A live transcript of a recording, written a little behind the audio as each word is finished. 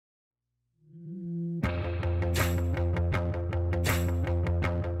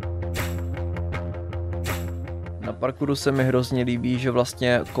parkouru se mi hrozně líbí, že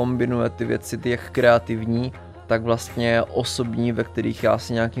vlastně kombinuje ty věci, ty jak kreativní, tak vlastně osobní, ve kterých já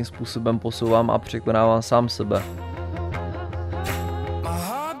si nějakým způsobem posouvám a překonávám sám sebe.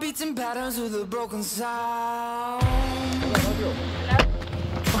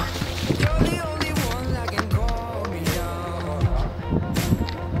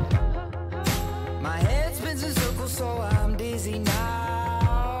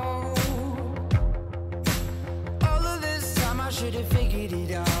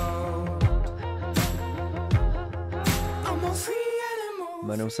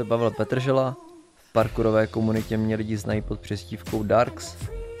 Jmenuji se Pavel Petržela, v parkourové komunitě mě lidi znají pod přezdívkou Darks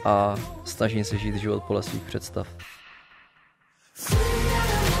a snažím se žít život podle svých představ.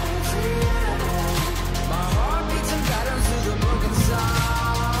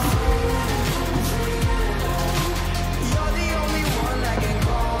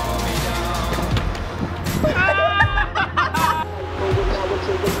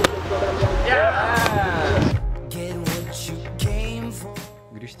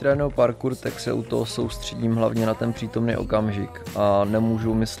 Když trénuju parkour, tak se u toho soustředím hlavně na ten přítomný okamžik a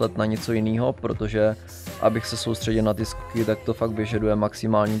nemůžu myslet na něco jiného, protože abych se soustředil na ty skoky, tak to fakt vyžaduje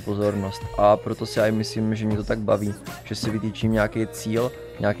maximální pozornost a proto si aj myslím, že mě to tak baví, že si vytýčím nějaký cíl,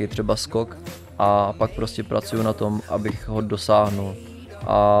 nějaký třeba skok a pak prostě pracuju na tom, abych ho dosáhnul.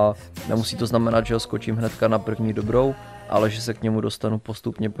 A nemusí to znamenat, že ho skočím hnedka na první dobrou, ale že se k němu dostanu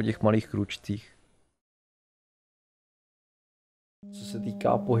postupně po těch malých krůčcích. Co se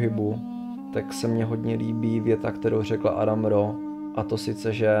týká pohybu, tak se mně hodně líbí věta, kterou řekla Adam Ro, a to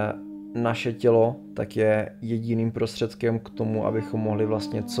sice, že naše tělo tak je jediným prostředkem k tomu, abychom mohli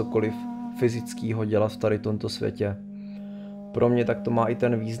vlastně cokoliv fyzického dělat v tady tomto světě. Pro mě tak to má i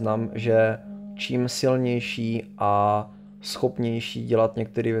ten význam, že čím silnější a schopnější dělat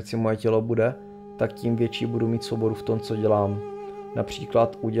některé věci moje tělo bude, tak tím větší budu mít svobodu v tom, co dělám.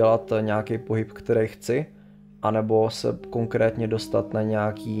 Například udělat nějaký pohyb, který chci, anebo se konkrétně dostat na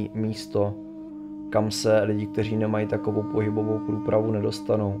nějaký místo, kam se lidi, kteří nemají takovou pohybovou průpravu,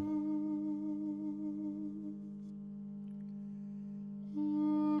 nedostanou.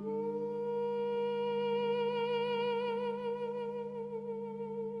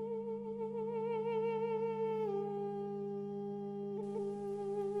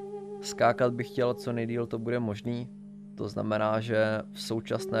 Skákat bych chtěl co nejdýl to bude možný. To znamená, že v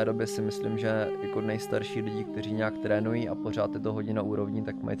současné době si myslím, že jako nejstarší lidi, kteří nějak trénují a pořád je to hodně na úrovni,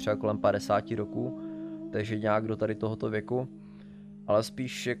 tak mají třeba kolem 50 roků, takže nějak do tady tohoto věku. Ale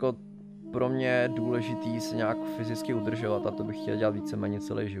spíš jako pro mě je důležitý se nějak fyzicky udržovat a to bych chtěl dělat víceméně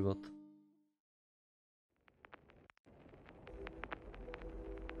celý život.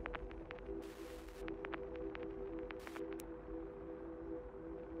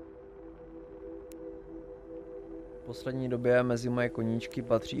 V poslední době mezi moje koníčky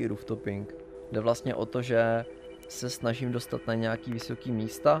patří i rooftoping. Jde vlastně o to, že se snažím dostat na nějaký vysoký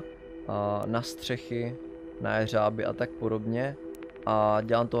místa, na střechy, na jeřáby a tak podobně. A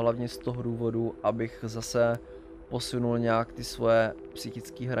dělám to hlavně z toho důvodu, abych zase posunul nějak ty svoje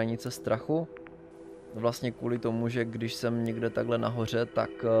psychické hranice strachu. Vlastně kvůli tomu, že když jsem někde takhle nahoře, tak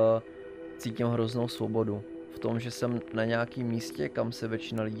cítím hroznou svobodu. V tom, že jsem na nějakém místě, kam se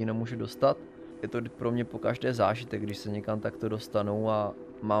většina lidí nemůže dostat. Je to pro mě pokaždé zážitek, když se někam takto dostanu a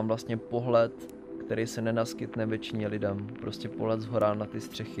mám vlastně pohled, který se nenaskytne většině lidem. Prostě pohled zhora na ty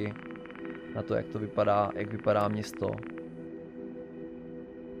střechy, na to, jak vypadá město.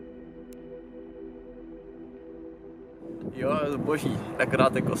 Jo, boží,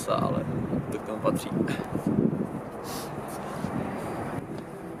 takrát je kosa, ale to k tomu patří.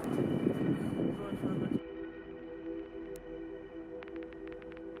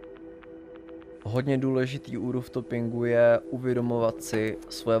 Hodně důležitý u rooftopingu je uvědomovat si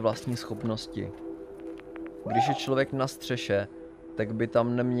svoje vlastní schopnosti. Když je člověk na střeše, tak by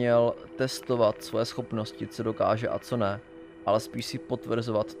tam neměl testovat svoje schopnosti, co dokáže a co ne, ale spíš si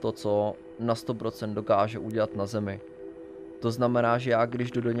potvrzovat to, co na 100% dokáže udělat na zemi. To znamená, že já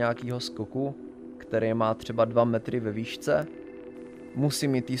když jdu do nějakého skoku, který má třeba 2 metry ve výšce,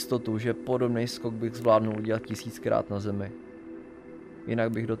 musím mít jistotu, že podobný skok bych zvládnul udělat 1000krát na zemi.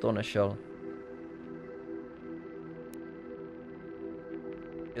 Jinak bych do toho nešel.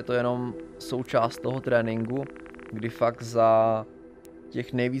 Je to jenom součást toho tréninku, kdy fakt za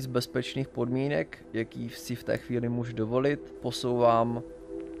těch nejvíc bezpečných podmínek, jaký si v té chvíli můžu dovolit, posouvám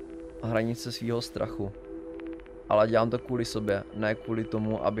hranice svého strachu. Ale dělám to kvůli sobě, ne kvůli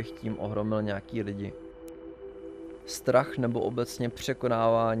tomu, abych tím ohromil nějaký lidi. Strach nebo obecně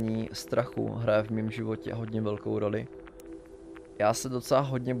překonávání strachu hraje v mém životě hodně velkou roli. Já se docela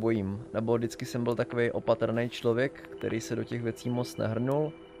hodně bojím, nebo vždycky jsem byl takový opatrný člověk, který se do těch věcí moc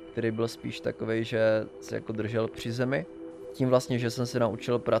nehrnul, který byl spíš takový, že se jako držel při zemi. Tím vlastně, že jsem se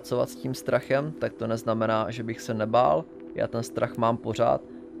naučil pracovat s tím strachem, tak to neznamená, že bych se nebál, já ten strach mám pořád,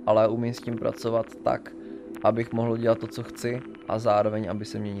 ale umím s tím pracovat tak, abych mohl dělat to, co chci a zároveň, aby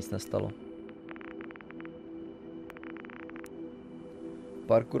se mně nic nestalo.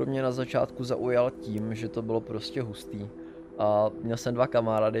 Parkour mě na začátku zaujal tím, že to bylo prostě hustý. A měl jsem 2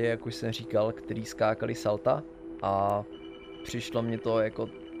 kamarády, jak už jsem říkal, který skákali salta a přišlo mi to jako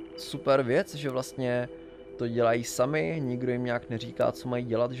super věc, že vlastně to dělají sami, nikdo jim nějak neříká, co mají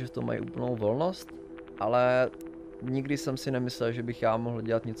dělat, že to mají úplnou volnost, ale nikdy jsem si nemyslel, že bych já mohl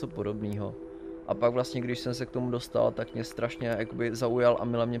dělat něco podobného. A pak vlastně, když jsem se k tomu dostal, tak mě strašně jakoby zaujal a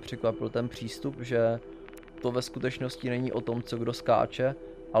mile mě překvapil ten přístup, že to ve skutečnosti není o tom, co kdo skáče,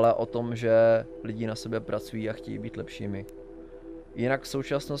 ale o tom, že lidi na sebe pracují a chtějí být lepšími. Jinak v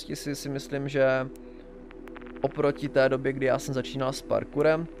současnosti si myslím, že oproti té době, kdy já jsem začínal s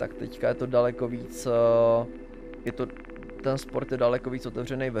parkourem, tak teďka je to daleko víc, ten sport je daleko víc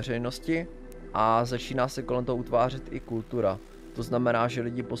otevřený veřejnosti a začíná se kolem toho utvářet i kultura. To znamená, že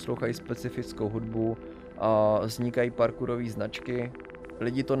lidi poslouchají specifickou hudbu, vznikají parkourové značky.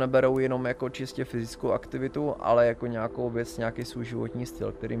 Lidi to neberou jenom jako čistě fyzickou aktivitu, ale jako nějakou věc, nějaký svůj životní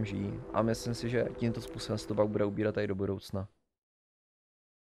styl, kterým žijí. A myslím si, že tímto způsobem se to pak bude ubírat i do budoucna.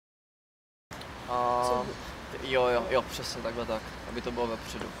 Jo, přesně takhle tak, aby to bylo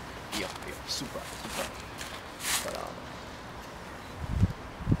vepředu. Jo, super. Paráda.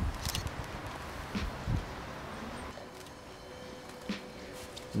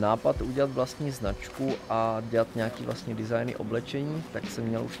 Nápad udělat vlastní značku a dělat nějaký vlastní designy oblečení, tak jsem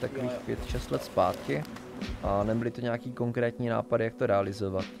měl už takových 5-6 let zpátky a nebyly to nějaký konkrétní nápady, jak to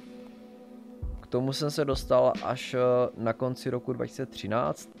realizovat. K tomu jsem se dostal až na konci roku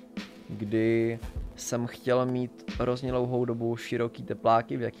 2013, kdy jsem chtěl mít hrozně dlouhou dobu široký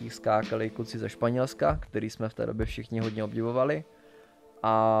tepláky, v jakých skákali kluci ze Španělska, který jsme v té době všichni hodně obdivovali.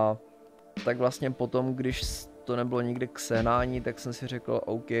 A tak vlastně potom, když to nebylo nikdy k sehnání, tak jsem si řekl,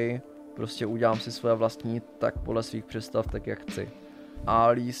 OK, prostě udělám si svoje vlastní, tak podle svých představ, tak jak chci. A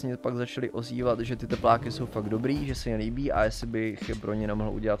lidi si mě pak začali ozývat, že ty tepláky jsou fakt dobrý, že se jim líbí a jestli bych je pro ně nemohl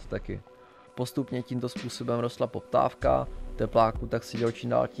udělat taky. Postupně tímto způsobem rostla poptávka tepláků, tak si dělal čím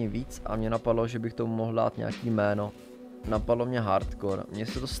dál tím víc a mě napadlo, že bych tomu mohl dát nějaký jméno. Napadlo mě Heartcore. Mně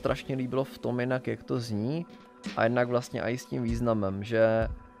se to strašně líbilo v tom jednak, jak to zní a jednak vlastně i s tím významem, že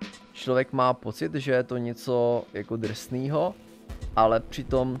člověk má pocit, že je to něco jako drsného, ale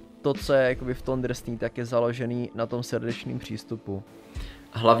přitom to, co je jakoby v tom drsný, tak je založený na tom srdečném přístupu.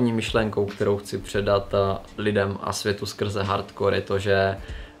 Hlavní myšlenkou, kterou chci předat lidem a světu skrze Heartcore, je to, že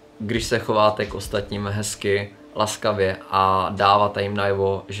když se chováte k ostatním hezky, laskavě a dáváte jim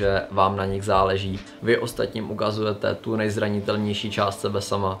najevo, že vám na nich záleží, vy ostatním ukazujete tu nejzranitelnější část sebe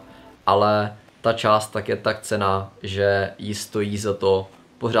sama, ale ta část tak je tak cenná, že jí stojí za to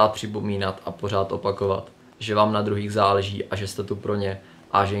pořád připomínat a pořád opakovat, že vám na druhých záleží a že jste tu pro ně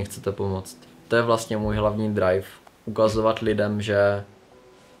a že jim chcete pomoct. To je vlastně můj hlavní drive, ukazovat lidem, že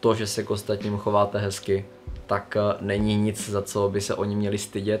to, že se k ostatním chováte hezky, tak není nic, za co by se oni měli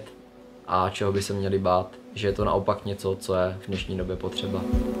stydět a čeho by se měli bát, že je to naopak něco, co je v dnešní době potřeba.